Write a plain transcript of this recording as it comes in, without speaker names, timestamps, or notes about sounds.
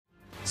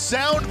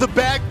Sound the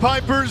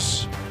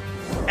bagpipers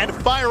and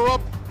fire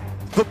up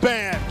the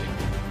band.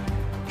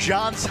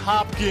 Johns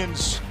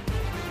Hopkins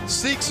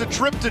seeks a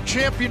trip to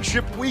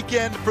championship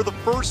weekend for the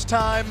first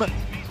time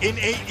in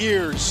 8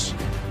 years.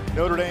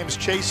 Notre Dame's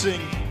chasing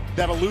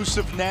that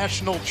elusive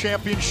national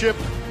championship.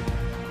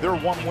 They're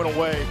 1 win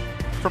away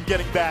from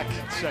getting back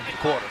in the second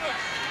quarter.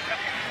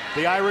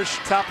 The Irish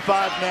top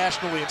 5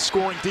 nationally in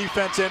scoring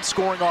defense and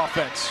scoring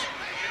offense.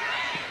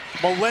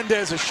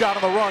 Melendez, a shot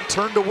on the run,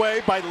 turned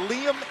away by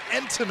Liam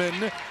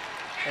Entenmann,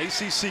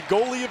 ACC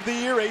Goalie of the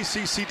Year,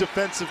 ACC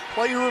Defensive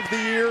Player of the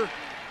Year,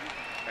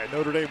 and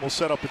Notre Dame will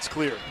set up its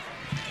clear.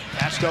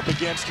 Matched up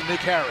against Nick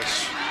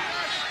Harris.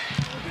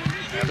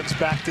 Evans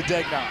back to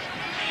Degnan.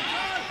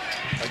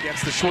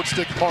 Against the short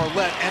stick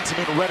Parlett,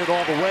 Entenmann read it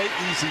all the way,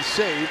 easy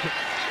save.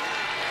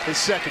 His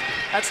second.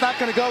 That's not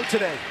going to go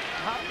today.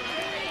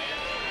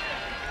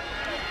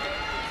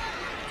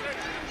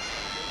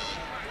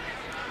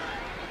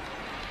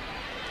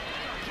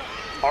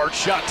 Hard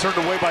shot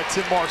turned away by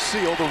Tim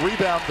Marcille. The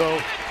rebound,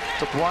 though,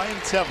 to Brian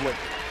Tevlin.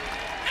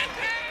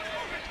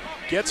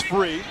 Gets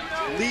free,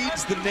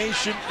 leads the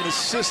nation in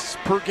assists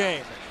per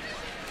game.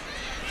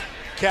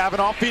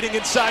 Kavanaugh feeding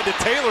inside to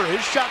Taylor. His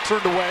shot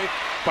turned away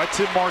by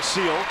Tim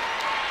Marcille.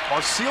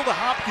 Marcille, the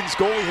Hopkins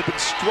goalie, had been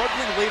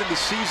struggling late in the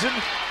season.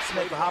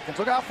 Hopkins,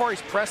 look how far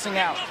he's pressing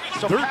out.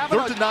 So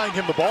they're denying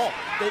him the ball.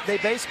 They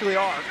basically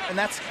are, and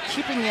that's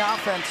keeping the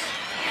offense.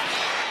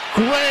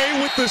 Gray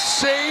with the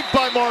save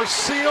by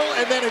Marcille,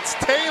 and then it's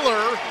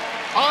Taylor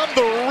on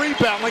the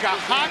rebound like a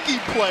hockey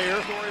player.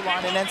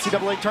 Storyline in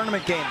NCAA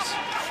tournament games.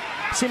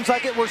 Seems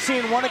like we're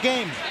seeing one a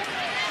game.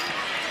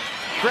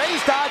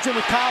 Gray's dodging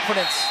with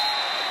confidence.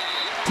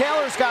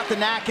 Taylor's got the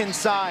knack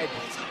inside.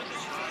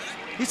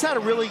 He's had a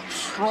really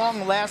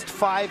strong last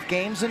 5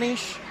 games,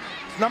 Anish.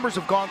 His numbers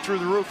have gone through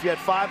the roof. He had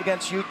 5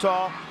 against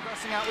Utah.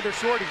 Pressing out with their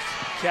shorties.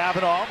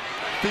 Kavanaugh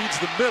feeds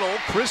the middle.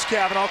 Chris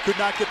Kavanaugh could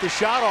not get the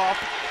shot off.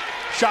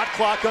 Shot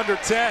clock under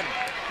 10.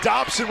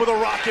 Dobson with a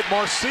rocket.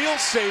 Marcille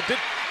saved it.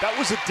 That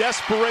was a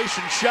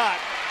desperation shot.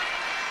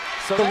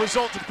 So the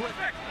result of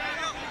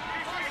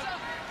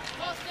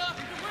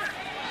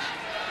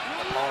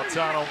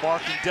Napolitano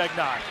marking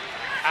Degnan.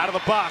 Out of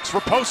the box.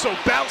 Raposo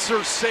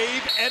bouncer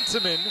save.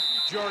 Entenmann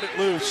jarred it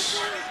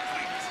loose.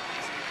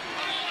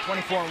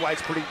 24 and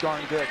white's pretty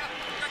darn good.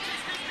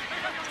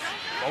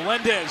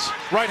 Melendez,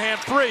 right hand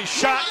 3.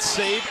 Shot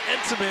save.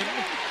 Entenmann.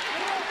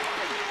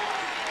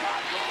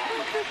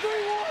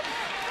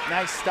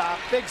 Nice stop,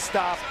 big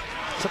stop.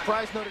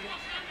 Surprise Notre Dame.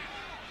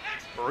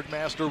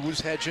 Bergmaster was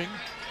hedging.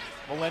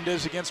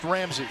 Melendez against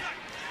Ramsey.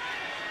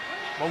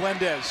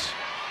 Melendez,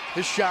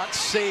 his shot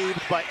saved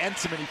by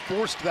Entenmann. He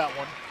forced that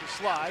one. The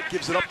slide,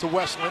 gives it up to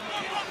Westland.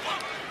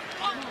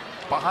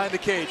 Behind the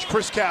cage,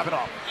 Chris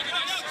Kavanaugh.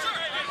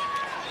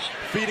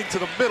 Feeding to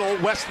the middle,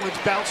 Westland's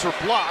bouncer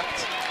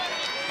blocked.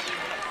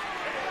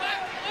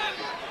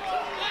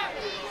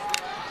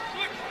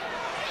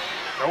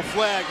 No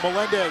flag,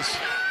 Melendez.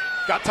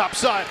 Got top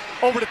side,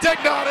 over to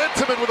Degnan.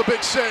 Entenmann with a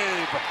big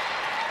save.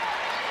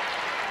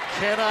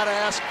 Cannot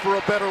ask for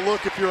a better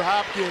look if you're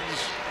Hopkins.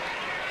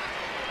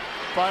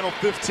 Final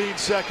 15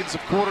 seconds of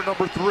quarter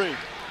number 3.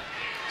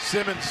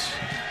 Simmons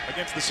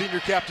against the senior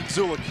captain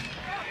Zulik.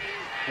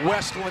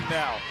 Westland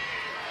now.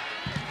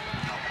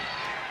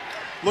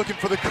 Looking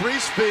for the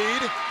crease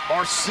feed.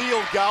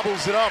 Marcille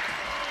gobbles it up.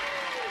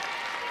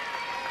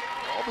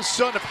 All of a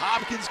sudden, if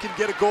Hopkins can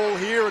get a goal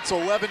here, it's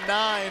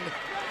 11-9.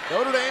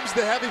 Notre Dame's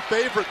the heavy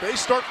favorite. They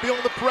start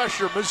feeling the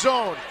pressure.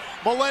 Mazzone,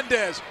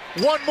 Melendez,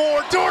 one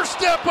more,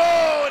 doorstep,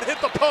 oh, and hit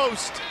the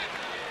post.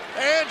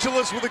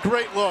 Angeles with a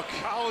great look.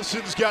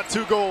 Collison's got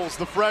 2 goals,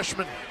 the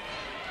freshman.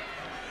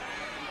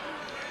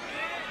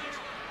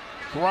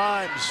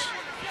 Grimes,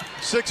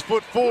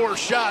 6'4",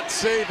 shot,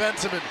 save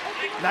Entenmann.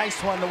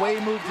 Nice one, the way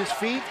he moved his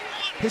feet.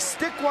 His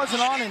stick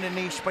wasn't on in the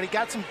niche, but he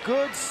got some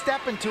good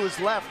step into his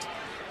left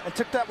and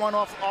took that one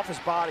off his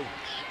body.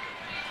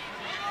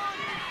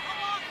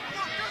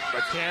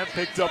 McCann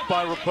picked up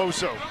by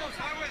Raposo.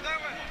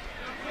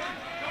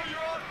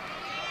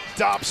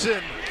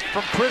 Dobson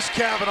from Chris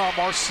Kavanaugh.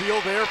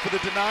 Marcille there for the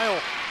denial.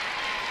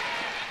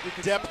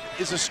 Depth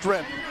is a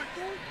strength.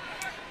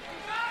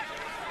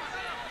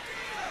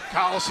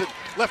 Collison,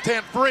 left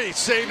hand free,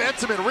 save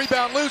Entenmann,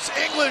 rebound loose.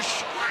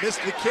 English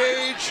missed the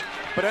cage,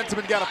 but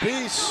Entenmann got a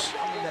piece.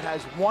 That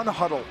has one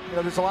huddle. You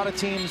know, there's a lot of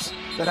teams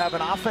that have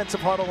an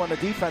offensive huddle and a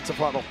defensive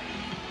huddle.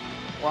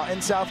 Well,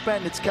 in South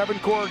Bend, it's Kevin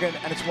Corrigan,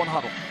 and it's one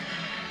huddle.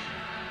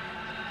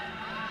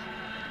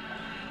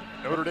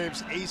 Notre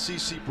Dame's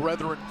ACC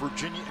brethren,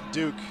 Virginia and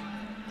Duke,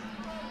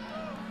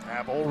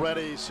 have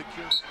already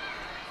secured.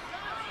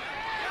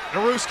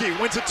 Naruski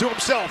wins it to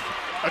himself.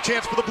 A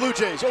chance for the Blue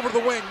Jays. Over the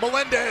wing.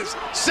 Melendez.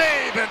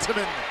 Save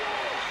Entenmann.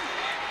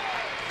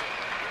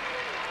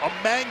 A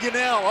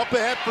Manganell up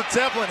ahead for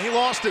Tevlin. He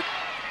lost it.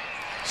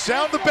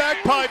 Sound the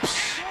bagpipes.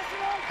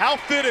 How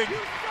fitting.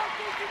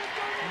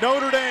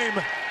 Notre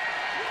Dame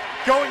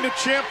going to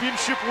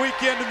championship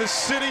weekend in the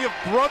city of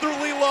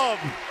brotherly love.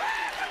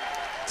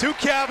 2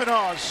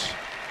 Kavanaughs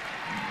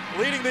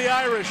leading the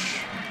Irish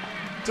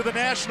to the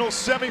national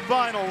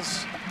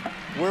semifinals,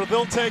 where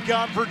they'll take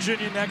on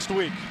Virginia next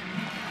week.